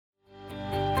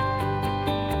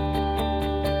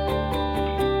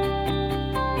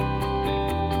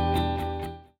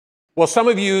Well, some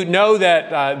of you know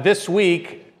that this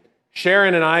week,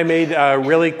 Sharon and I made a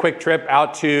really quick trip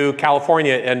out to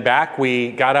California and back.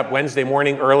 We got up Wednesday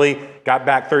morning early, got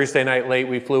back Thursday night late.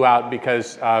 We flew out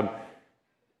because our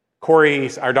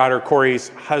daughter Corey's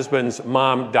husband's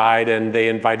mom died, and they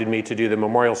invited me to do the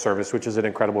memorial service, which is an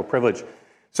incredible privilege.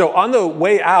 So on the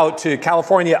way out to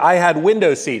California, I had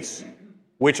window seats,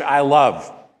 which I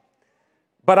love.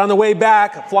 But on the way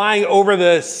back, flying over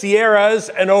the Sierras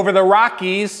and over the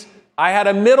Rockies, I had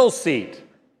a middle seat.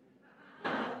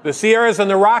 The Sierras and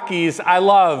the Rockies, I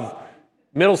love.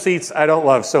 Middle seats, I don't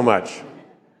love so much.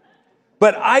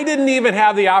 But I didn't even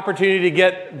have the opportunity to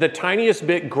get the tiniest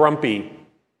bit grumpy,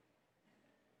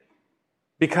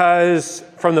 because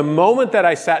from the moment that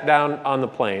I sat down on the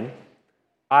plane,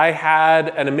 I had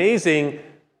an amazing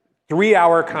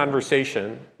 3-hour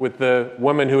conversation with the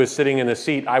woman who was sitting in the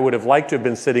seat I would have liked to have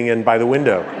been sitting in by the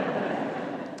window.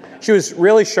 She was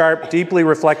really sharp, deeply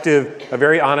reflective, a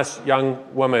very honest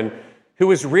young woman who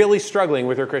was really struggling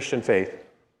with her Christian faith.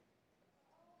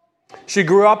 She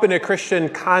grew up in a Christian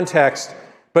context,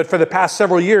 but for the past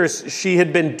several years, she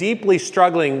had been deeply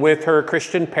struggling with her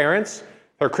Christian parents,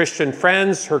 her Christian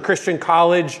friends, her Christian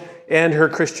college, and her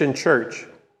Christian church.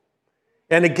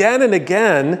 And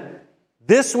again,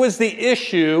 this was the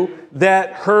issue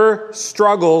that her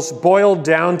struggles boiled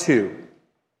down to.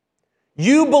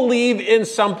 You believe in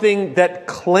something that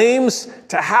claims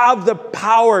to have the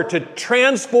power to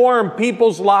transform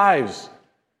people's lives,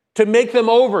 to make them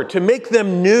over, to make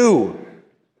them new.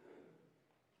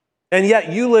 And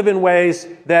yet you live in ways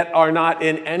that are not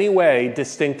in any way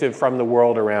distinctive from the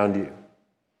world around you.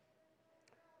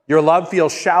 Your love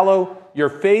feels shallow, your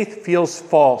faith feels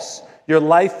false, your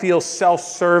life feels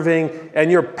self-serving, and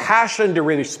your passion to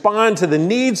respond to the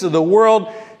needs of the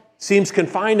world seems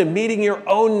confined to meeting your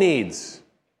own needs.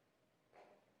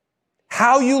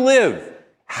 How you live,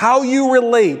 how you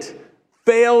relate,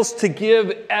 fails to give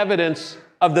evidence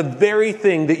of the very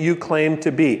thing that you claim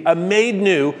to be, a made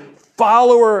new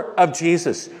follower of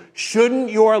Jesus.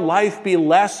 Shouldn't your life be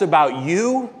less about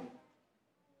you?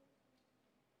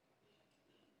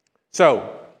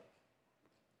 So,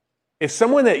 if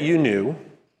someone that you knew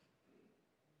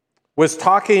was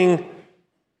talking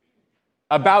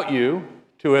about you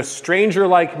to a stranger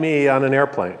like me on an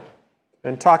airplane,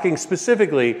 and talking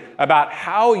specifically about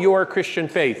how your Christian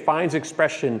faith finds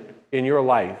expression in your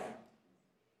life,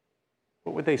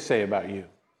 what would they say about you?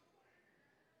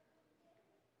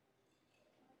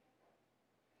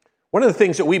 One of the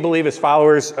things that we believe as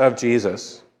followers of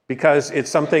Jesus, because it's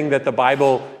something that the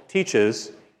Bible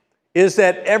teaches, is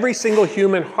that every single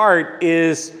human heart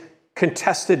is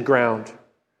contested ground.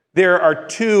 There are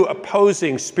two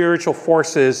opposing spiritual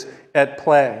forces at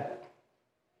play.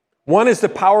 One is the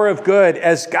power of good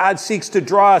as God seeks to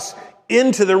draw us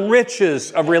into the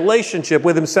riches of relationship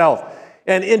with himself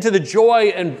and into the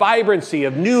joy and vibrancy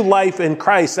of new life in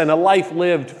Christ and a life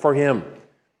lived for him.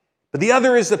 But the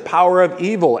other is the power of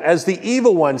evil as the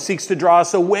evil one seeks to draw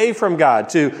us away from God,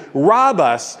 to rob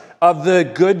us of the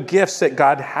good gifts that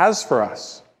God has for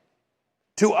us,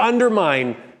 to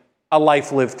undermine a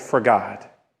life lived for God,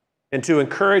 and to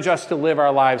encourage us to live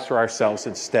our lives for ourselves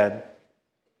instead.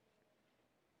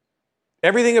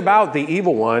 Everything about the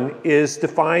evil one is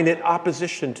defined in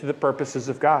opposition to the purposes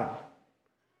of God.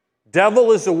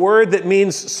 Devil is a word that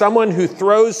means someone who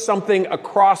throws something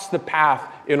across the path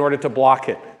in order to block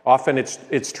it. Often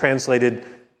it's translated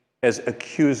as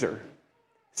accuser.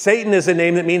 Satan is a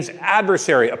name that means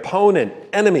adversary, opponent,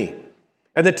 enemy.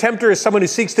 And the tempter is someone who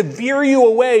seeks to veer you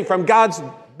away from God's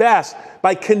best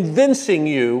by convincing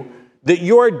you that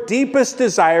your deepest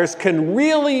desires can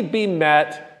really be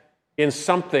met in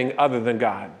something other than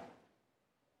God.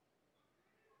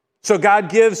 So God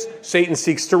gives, Satan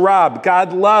seeks to rob.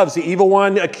 God loves, the evil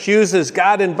one accuses.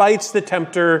 God invites, the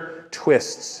tempter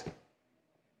twists.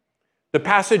 The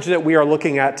passage that we are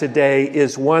looking at today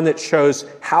is one that shows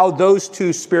how those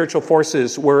two spiritual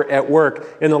forces were at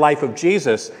work in the life of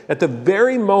Jesus at the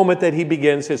very moment that he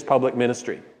begins his public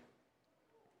ministry.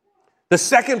 The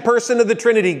second person of the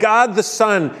Trinity, God the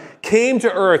Son, came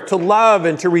to earth to love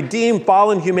and to redeem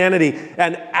fallen humanity.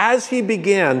 And as he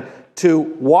began to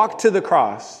walk to the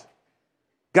cross,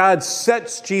 God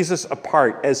sets Jesus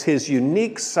apart as his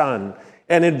unique Son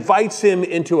and invites him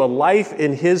into a life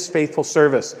in his faithful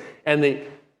service. And the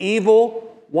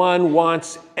evil one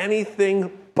wants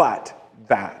anything but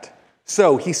that.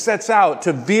 So he sets out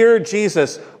to veer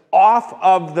Jesus off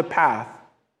of the path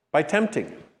by tempting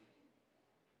him.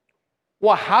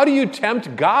 Well, how do you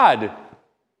tempt God?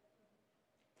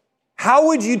 How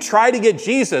would you try to get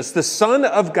Jesus, the Son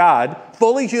of God,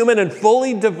 fully human and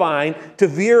fully divine, to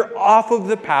veer off of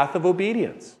the path of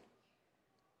obedience?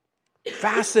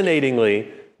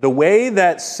 Fascinatingly, the way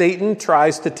that Satan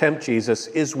tries to tempt Jesus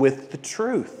is with the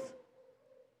truth,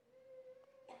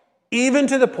 even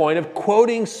to the point of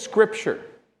quoting Scripture.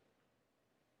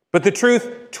 But the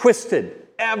truth twisted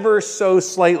ever so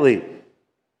slightly.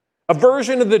 A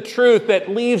version of the truth that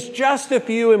leaves just a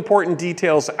few important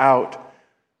details out,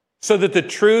 so that the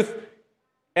truth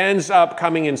ends up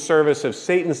coming in service of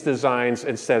Satan's designs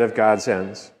instead of God's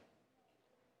ends.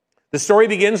 The story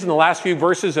begins in the last few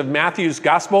verses of Matthew's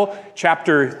Gospel,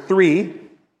 chapter 3,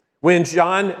 when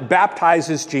John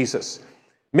baptizes Jesus.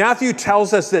 Matthew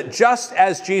tells us that just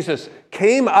as Jesus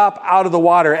came up out of the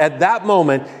water, at that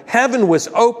moment, heaven was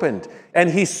opened, and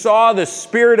he saw the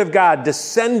Spirit of God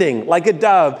descending like a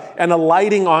dove and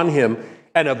alighting on him.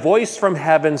 And a voice from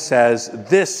heaven says,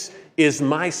 "This is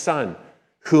my Son,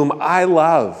 whom I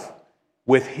love.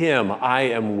 With him I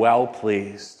am well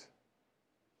pleased."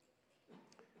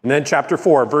 And then chapter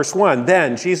 4, verse 1,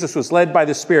 then Jesus was led by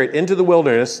the Spirit into the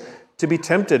wilderness to be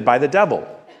tempted by the devil.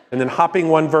 And then hopping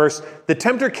one verse, the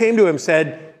tempter came to him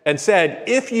said,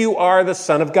 "If you are the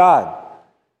Son of God."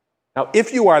 Now,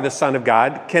 "if you are the Son of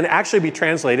God" can actually be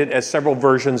translated, as several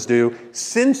versions do,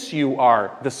 "since you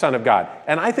are the Son of God."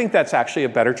 And I think that's actually a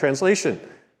better translation.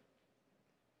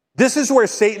 This is where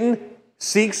Satan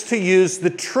seeks to use the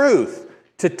truth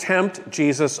to tempt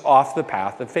Jesus off the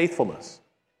path of faithfulness.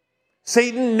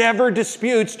 Satan never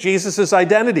disputes Jesus'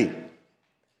 identity.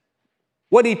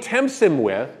 What he tempts him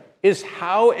with is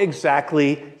how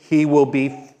exactly he will be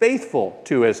faithful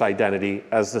to his identity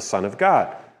as the Son of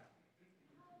God.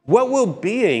 What will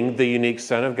being the unique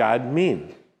Son of God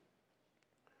mean?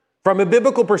 From a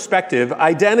biblical perspective,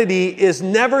 identity is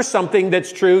never something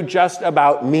that's true just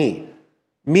about me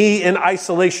in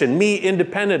isolation, me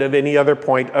independent of any other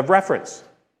point of reference.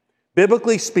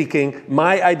 Biblically speaking,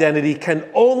 my identity can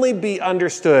only be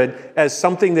understood as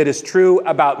something that is true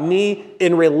about me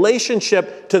in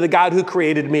relationship to the God who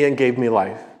created me and gave me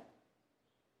life.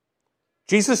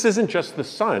 Jesus isn't just the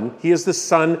Son, he is the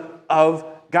Son of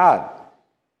God.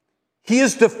 He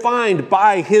is defined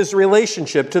by his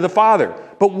relationship to the Father.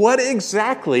 But what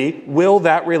exactly will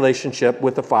that relationship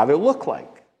with the Father look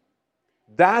like?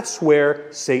 That's where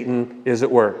Satan is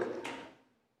at work.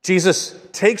 Jesus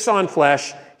takes on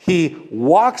flesh. He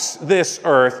walks this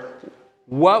earth.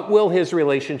 What will his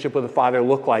relationship with the Father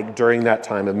look like during that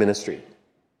time of ministry?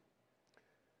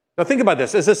 Now think about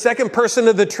this. As the second person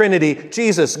of the Trinity,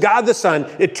 Jesus, God the Son,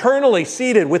 eternally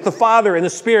seated with the Father and the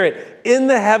Spirit in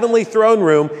the heavenly throne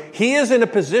room, he is in a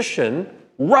position,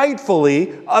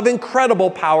 rightfully, of incredible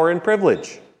power and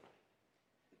privilege.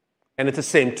 And at the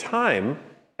same time,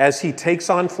 as he takes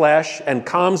on flesh and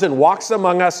comes and walks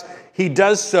among us, he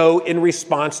does so in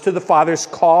response to the Father's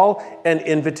call and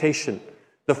invitation.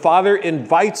 The Father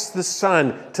invites the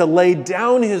Son to lay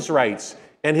down his rights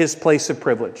and his place of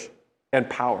privilege and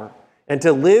power, and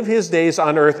to live his days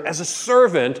on earth as a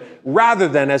servant rather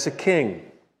than as a king,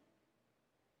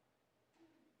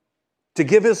 to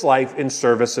give his life in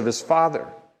service of his Father.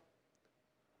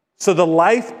 So the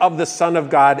life of the Son of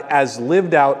God as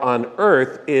lived out on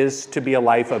earth is to be a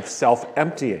life of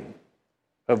self-emptying,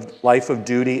 a life of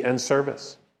duty and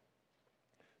service.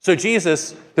 So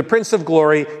Jesus, the Prince of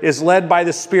Glory, is led by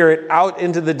the Spirit out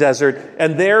into the desert,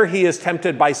 and there he is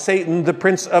tempted by Satan, the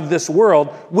prince of this world,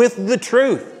 with the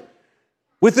truth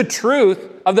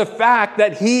of the fact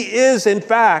that he is, in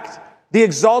fact, the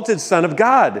exalted Son of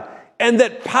God, and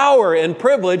that power and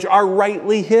privilege are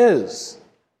rightly his.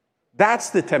 That's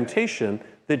the temptation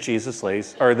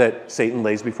that Satan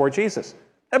lays before Jesus.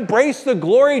 Embrace the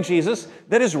glory, Jesus,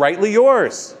 that is rightly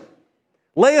yours.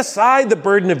 Lay aside the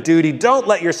burden of duty. Don't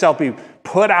let yourself be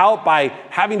put out by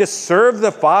having to serve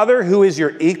the Father who is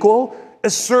your equal.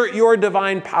 Assert your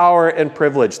divine power and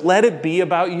privilege. Let it be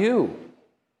about you.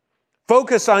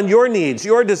 Focus on your needs,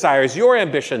 your desires, your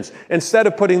ambitions, instead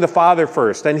of putting the Father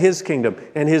first and his kingdom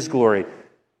and his glory.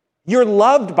 You're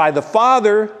loved by the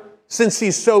Father. Since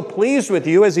he's so pleased with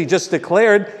you, as he just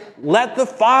declared, let the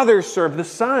Father serve the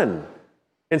Son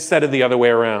instead of the other way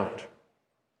around.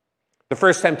 The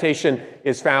first temptation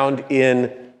is found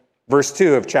in verse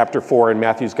 2 of chapter 4 in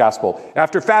Matthew's Gospel.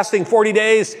 After fasting 40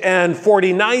 days and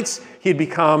 40 nights, he'd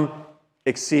become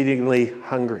exceedingly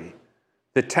hungry.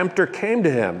 The tempter came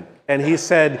to him and he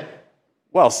said,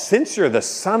 "Well, since you're the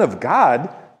Son of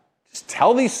God, just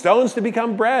tell these stones to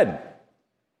become bread."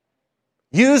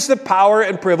 Use the power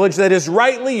and privilege that is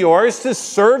rightly yours to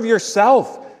serve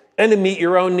yourself and to meet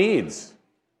your own needs.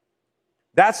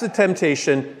 That's the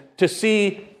temptation, to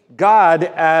see God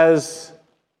as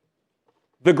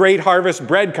the Great Harvest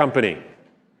Bread Company.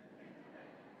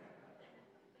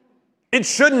 It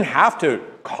shouldn't have to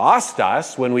cost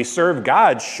us when we serve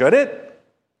God, should it?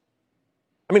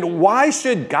 I mean, why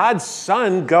should God's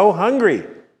Son go hungry?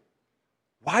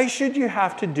 Why should you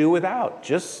have to do without?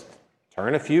 Just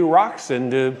turn a few rocks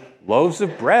into loaves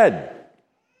of bread.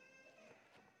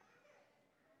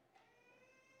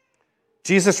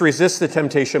 Jesus resists the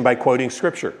temptation by quoting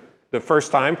Scripture. The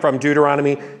first time from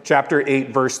Deuteronomy chapter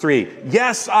 8, verse 3.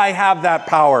 Yes, I have that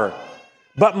power,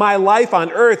 but my life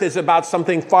on earth is about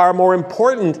something far more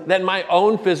important than my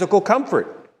own physical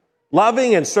comfort.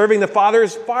 Loving and serving the Father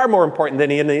is far more important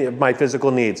than any of my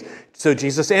physical needs. So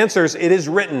Jesus answers, it is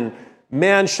written,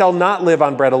 man shall not live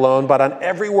on bread alone, but on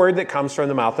every word that comes from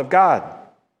the mouth of God.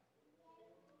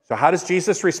 So how does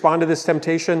Jesus respond to this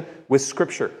temptation? With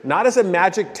Scripture. Not as a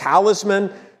magic talisman,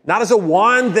 not as a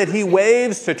wand that he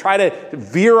waves to try to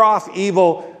veer off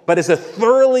evil, but as a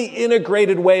thoroughly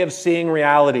integrated way of seeing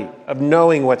reality, of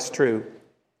knowing what's true.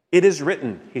 It is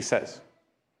written, he says.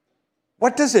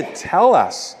 What does it tell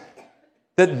us?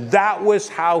 That was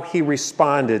how he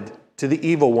responded to the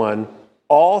evil one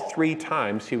all 3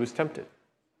 times he was tempted,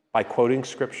 by quoting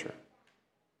Scripture.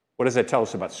 What does that tell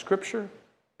us about Scripture?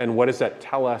 And what does that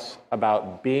tell us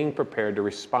about being prepared to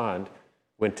respond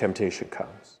when temptation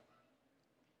comes?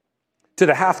 To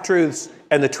the half-truths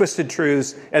and the twisted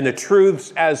truths and the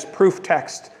truths as proof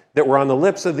text that were on the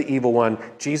lips of the evil one,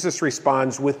 Jesus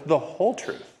responds with the whole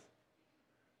truth.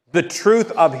 The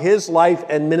truth of his life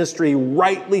and ministry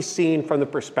rightly seen from the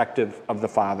perspective of the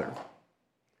Father.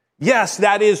 Yes,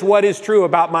 that is what is true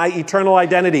about my eternal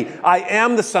identity. I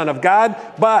am the Son of God,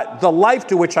 but the life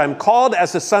to which I'm called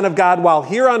as the Son of God while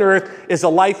here on earth is a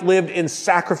life lived in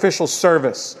sacrificial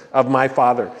service of my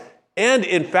Father. And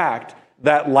in fact,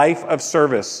 that life of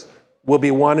service will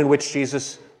be one in which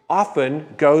Jesus often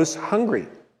goes hungry,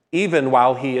 even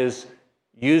while he is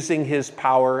using his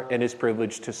power and his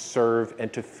privilege to serve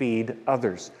and to feed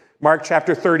others. Mark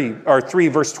chapter 3,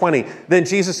 verse 20. Then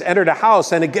Jesus entered a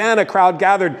house, and again a crowd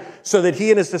gathered, so that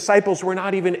he and his disciples were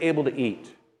not even able to eat,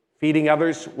 feeding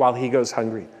others while he goes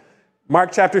hungry.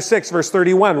 Mark chapter 6, verse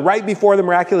 31, right before the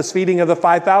miraculous feeding of the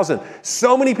 5,000.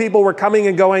 So many people were coming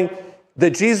and going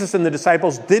that Jesus and the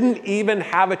disciples didn't even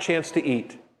have a chance to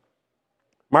eat.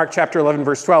 Mark chapter 11,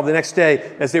 verse 12, the next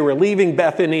day, as they were leaving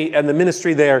Bethany and the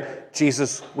ministry there,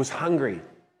 Jesus was hungry.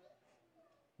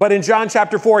 But in John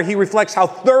chapter 4, he reflects how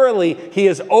thoroughly he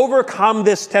has overcome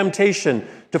this temptation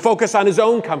to focus on his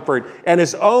own comfort and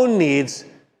his own needs,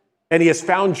 and he has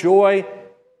found joy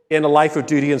in a life of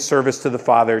duty and service to the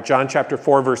Father. John chapter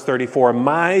 4, verse 34,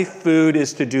 my food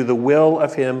is to do the will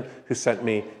of him who sent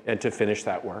me and to finish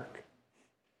that work.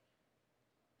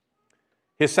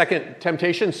 His second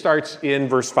temptation starts in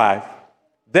verse 5.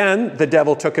 Then the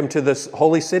devil took him to this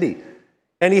holy city,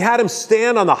 and he had him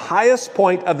stand on the highest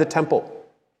point of the temple.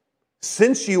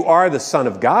 Since you are the Son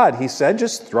of God, he said,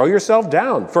 just throw yourself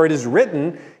down, for it is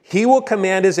written, he will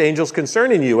command his angels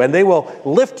concerning you, and they will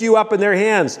lift you up in their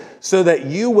hands so that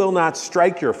you will not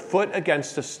strike your foot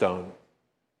against a stone.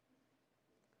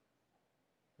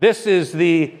 This is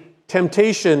the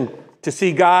temptation to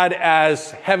see God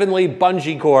as heavenly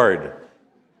bungee cord.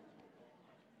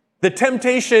 The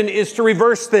temptation is to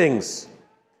reverse things,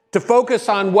 to focus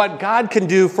on what God can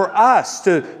do for us,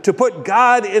 to put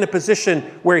God in a position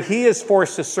where he is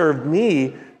forced to serve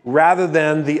me rather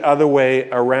than the other way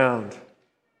around.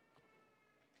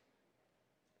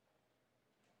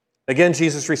 Again,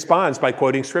 Jesus responds by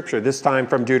quoting Scripture, this time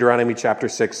from Deuteronomy chapter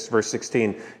 6, verse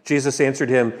 16. Jesus answered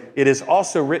him, it is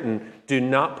also written, do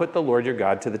not put the Lord your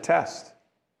God to the test.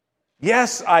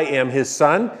 Yes, I am his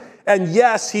son. And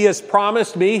yes, he has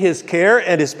promised me his care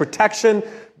and his protection,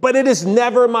 but it is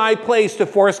never my place to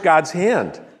force God's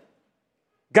hand.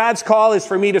 God's call is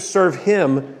for me to serve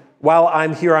him while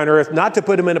I'm here on earth, not to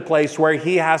put him in a place where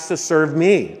he has to serve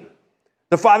me.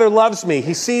 The Father loves me.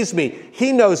 He sees me.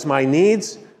 He knows my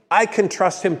needs. I can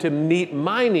trust him to meet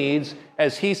my needs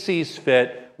as he sees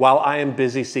fit while I am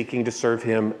busy seeking to serve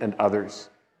him and others.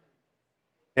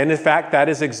 And in fact, that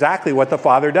is exactly what the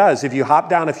Father does. If you hop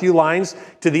down a few lines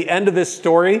to the end of this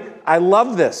story, I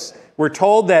love this. We're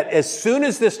told that as soon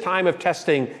as this time of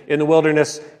testing in the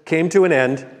wilderness came to an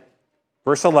end,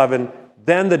 verse 11,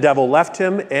 then the devil left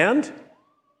him and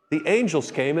the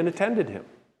angels came and attended him.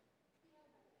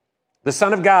 The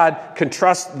Son of God can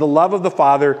trust the love of the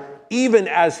Father even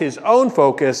as his own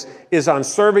focus is on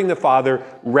serving the Father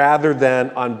rather than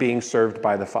on being served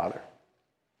by the Father.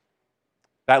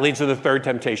 That leads to the third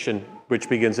temptation, which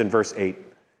begins in verse 8.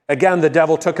 Again, the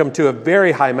devil took him to a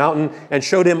very high mountain and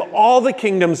showed him all the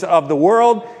kingdoms of the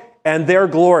world and their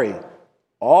glory.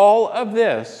 All of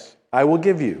this I will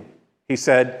give you, he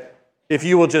said, if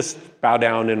you will just bow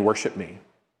down and worship me.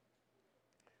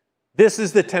 This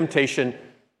is the temptation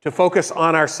to focus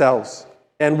on ourselves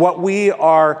and what we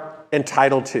are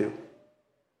entitled to.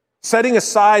 Setting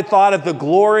aside thought of the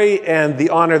glory and the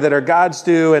honor that are God's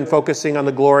due and focusing on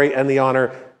the glory and the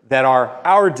honor that are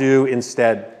our due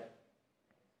instead.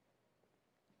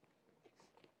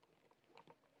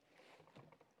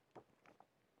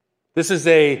 This is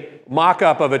a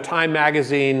mock-up of a Time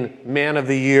Magazine Man of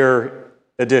the Year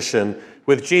edition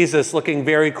with Jesus looking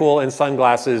very cool in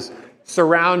sunglasses,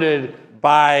 surrounded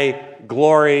by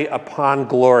glory upon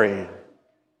glory.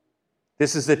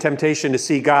 This is the temptation to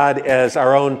see God as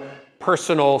our own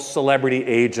personal celebrity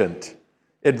agent,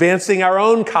 advancing our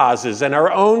own causes and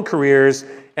our own careers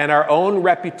and our own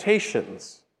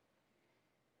reputations.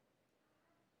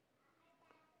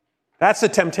 That's the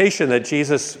temptation that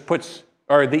Jesus puts,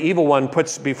 or the evil one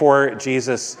puts before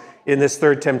Jesus in this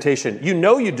third temptation. You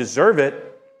know you deserve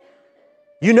it.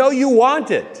 You know you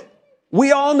want it.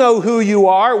 We all know who you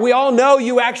are. We all know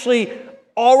you actually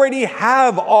already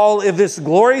have all of this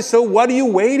glory, so what are you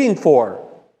waiting for?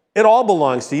 It all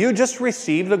belongs to you. Just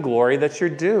receive the glory that's your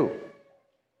due.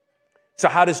 So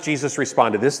how does Jesus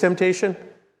respond to this temptation?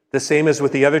 The same as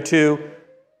with the other two.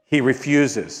 He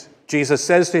refuses. Jesus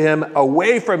says to him,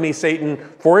 "Away from me, Satan,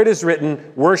 for it is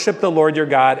written, worship the Lord your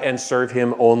God and serve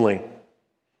him only."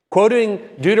 Quoting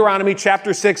Deuteronomy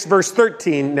chapter 6, verse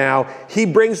 13 now, he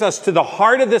brings us to the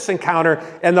heart of this encounter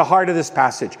and the heart of this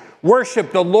passage.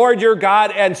 Worship the Lord your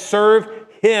God and serve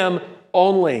him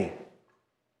only.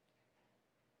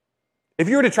 If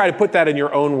you were to try to put that in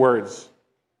your own words,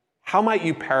 how might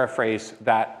you paraphrase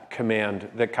that command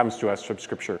that comes to us from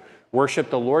Scripture? Worship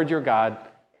the Lord your God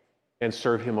and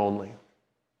serve him only.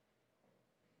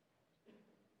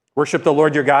 Worship the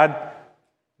Lord your God.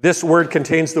 This word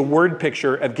contains the word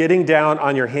picture of getting down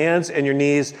on your hands and your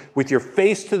knees with your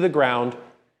face to the ground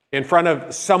in front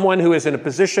of someone who is in a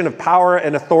position of power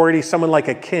and authority, someone like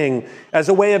a king, as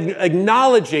a way of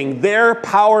acknowledging their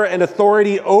power and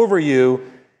authority over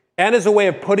you and as a way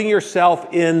of putting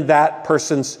yourself in that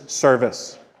person's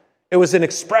service. It was an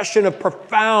expression of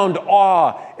profound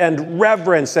awe and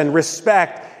reverence and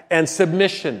respect and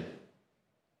submission.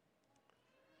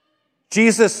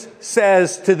 Jesus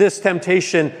says to this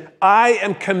temptation, I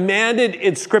am commanded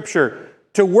in Scripture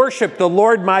to worship the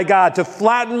Lord my God, to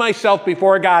flatten myself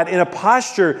before God in a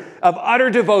posture of utter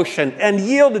devotion and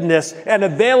yieldedness and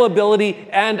availability,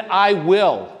 and I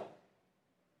will.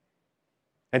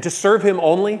 And to serve him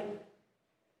only?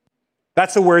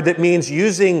 That's a word that means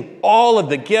using all of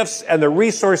the gifts and the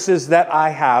resources that I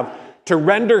have to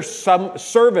render some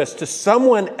service to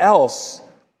someone else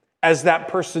as that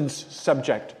person's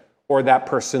subject or that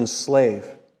person's slave.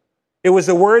 It was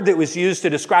a word that was used to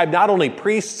describe not only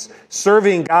priests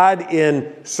serving God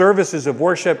in services of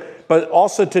worship, but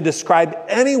also to describe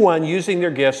anyone using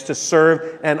their gifts to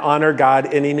serve and honor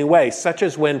God in any way, such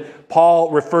as when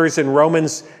Paul refers in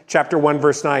Romans chapter 1,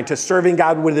 verse 9, to serving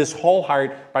God with his whole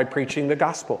heart by preaching the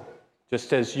gospel,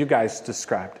 just as you guys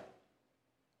described.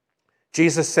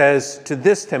 Jesus says to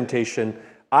this temptation,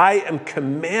 I am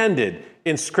commanded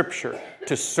in Scripture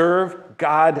to serve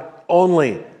God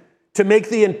only, to make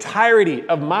the entirety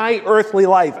of my earthly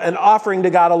life an offering to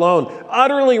God alone,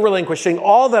 utterly relinquishing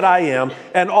all that I am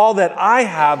and all that I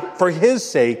have for his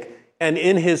sake and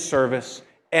in his service,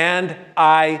 and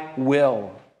I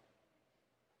will.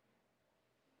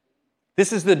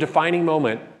 This is the defining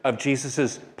moment of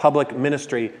Jesus' public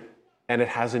ministry, and it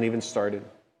hasn't even started.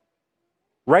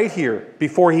 Right here,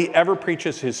 before he ever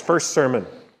preaches his first sermon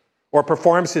or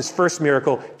performs his first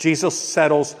miracle, Jesus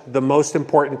settles the most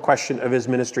important question of his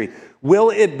ministry. Will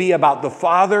it be about the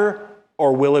Father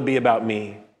or will it be about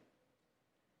me?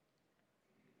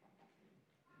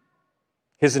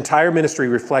 His entire ministry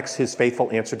reflects his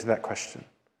faithful answer to that question.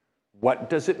 What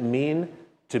does it mean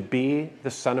to be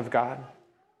the Son of God?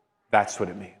 That's what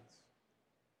it means.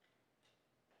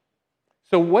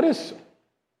 So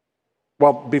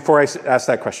before I ask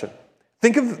that question,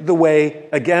 think of the way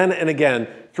again and again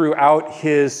throughout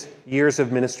his years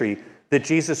of ministry that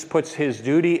Jesus puts his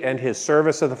duty and his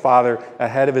service of the Father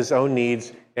ahead of his own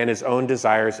needs and his own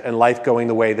desires and life going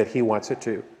the way that he wants it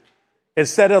to.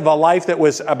 Instead of a life that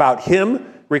was about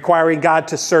him, requiring God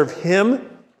to serve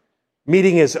him,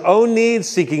 meeting his own needs,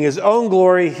 seeking his own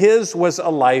glory, his was a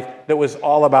life that was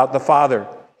all about the Father.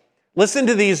 Listen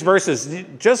to these verses,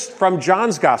 just from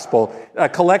John's Gospel, a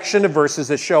collection of verses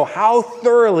that show how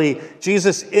thoroughly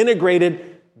Jesus integrated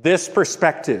this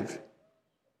perspective,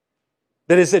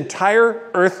 that his entire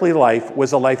earthly life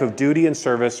was a life of duty and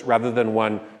service rather than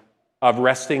one of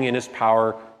resting in his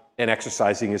power and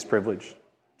exercising his privilege.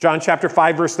 John chapter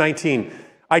 5, verse 19,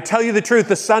 I tell you the truth,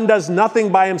 the Son does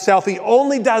nothing by himself. He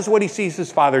only does what he sees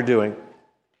his Father doing.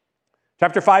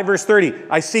 Chapter 5, verse 30,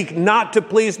 I seek not to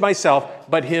please myself,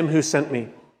 but him who sent me.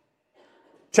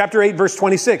 Chapter 8, verse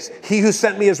 26, he who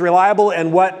sent me is reliable,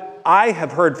 and what I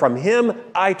have heard from him,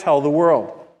 I tell the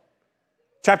world.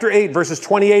 Chapter 8, verses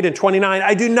 28 and 29,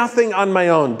 I do nothing on my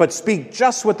own, but speak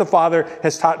just what the Father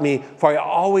has taught me, for I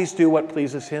always do what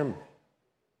pleases him.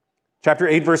 Chapter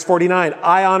 8, verse 49,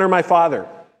 I honor my Father,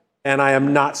 and I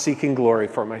am not seeking glory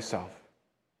for myself.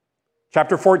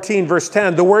 Chapter 14, verse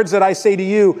 10, the words that I say to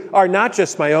you are not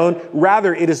just my own,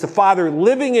 rather it is the Father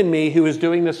living in me who is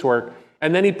doing this work.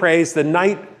 And then he prays the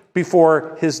night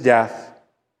before his death,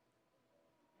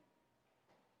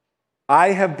 I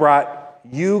have brought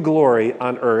you glory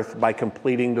on earth by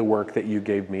completing the work that you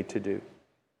gave me to do.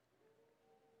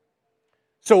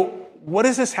 So what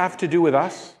does this have to do with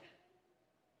us?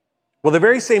 Well, the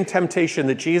very same temptation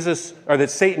that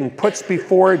Satan puts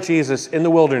before Jesus in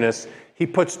the wilderness, he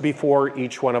puts before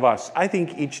each one of us, I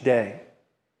think each day.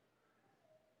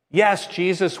 Yes,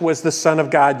 Jesus was the Son of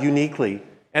God uniquely.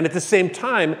 And at the same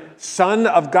time, Son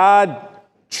of God,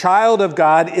 child of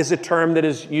God is a term that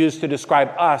is used to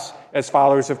describe us as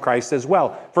followers of Christ as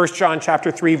well. 1 John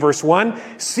chapter 3, verse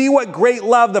 1, see what great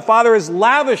love the Father has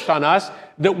lavished on us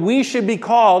that we should be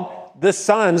called the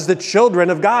sons, the children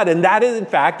of God. And that, in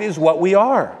fact, is what we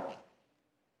are.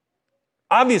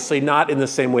 Obviously not in the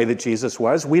same way that Jesus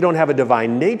was. We don't have a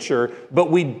divine nature, but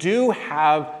we do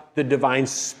have the divine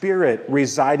Spirit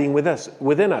residing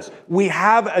within us. We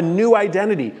have a new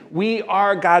identity. We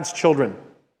are God's children.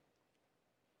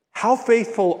 How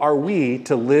faithful are we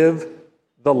to live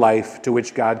the life to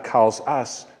which God calls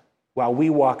us while we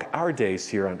walk our days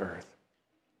here on earth?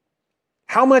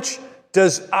 How much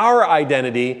does our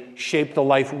identity shape the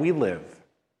life we live?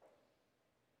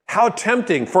 How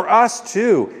tempting for us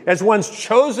too, as ones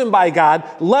chosen by God,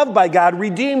 loved by God,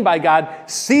 redeemed by God,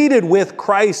 seated with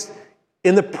Christ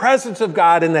in the presence of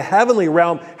God in the heavenly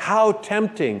realm, how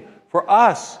tempting for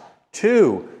us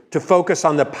too to focus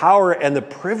on the power and the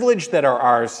privilege that are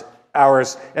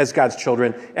ours as God's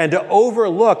children, and to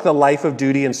overlook the life of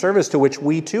duty and service to which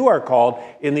we too are called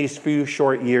in these few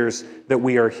short years that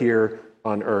we are here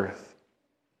on earth.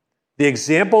 The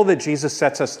example that Jesus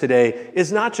sets us today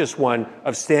is not just one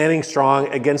of standing strong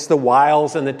against the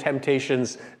wiles and the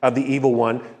temptations of the evil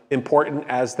one, important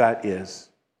as that is.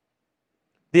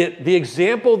 The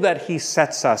example that he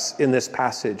sets us in this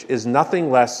passage is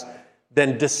nothing less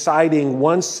than deciding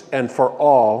once and for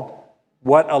all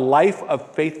what a life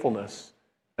of faithfulness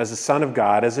as a son of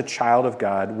God, as a child of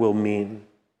God, will mean.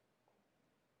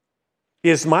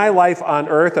 Is my life on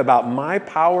earth about my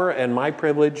power and my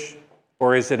privilege,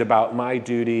 or is it about my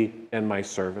duty and my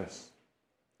service?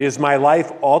 Is my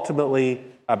life ultimately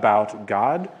about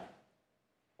God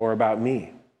or about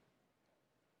me?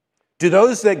 Do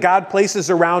those that God places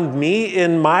around me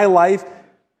in my life,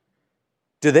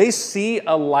 do they see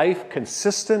a life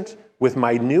consistent with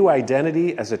my new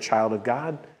identity as a child of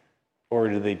God, or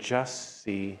do they just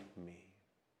see me?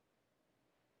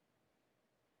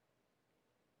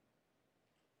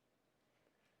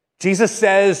 Jesus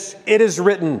says, it is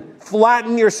written,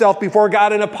 flatten yourself before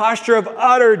God in a posture of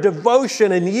utter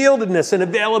devotion and yieldedness and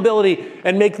availability,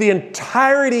 and make the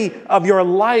entirety of your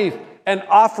life an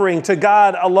offering to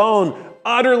God alone,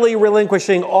 utterly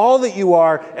relinquishing all that you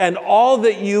are and all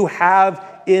that you have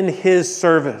in his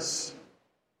service.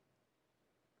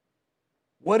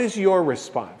 What is your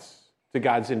response to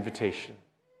God's invitation?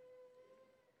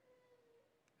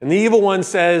 And the evil one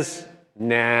says,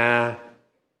 nah,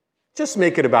 just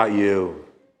make it about you.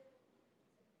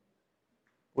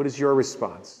 What is your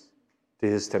response to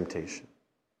his temptation?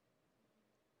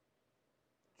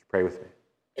 Would you pray with me?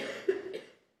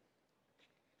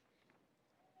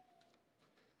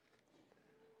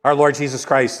 Our Lord Jesus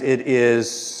Christ, it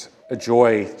is a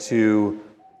joy to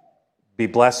be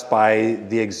blessed by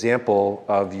the example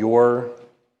of your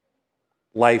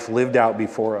life lived out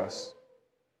before us.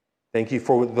 Thank you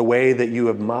for the way that you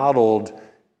have modeled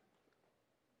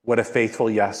what a faithful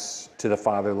yes to the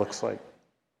Father looks like.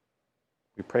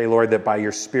 We pray, Lord, that by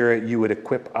your Spirit you would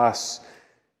equip us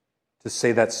to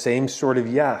say that same sort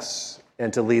of yes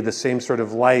and to lead the same sort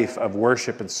of life of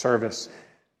worship and service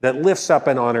that lifts up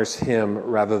and honors him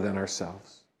rather than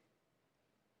ourselves.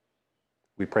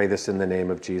 We pray this in the name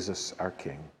of Jesus, our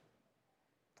King.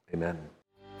 Amen.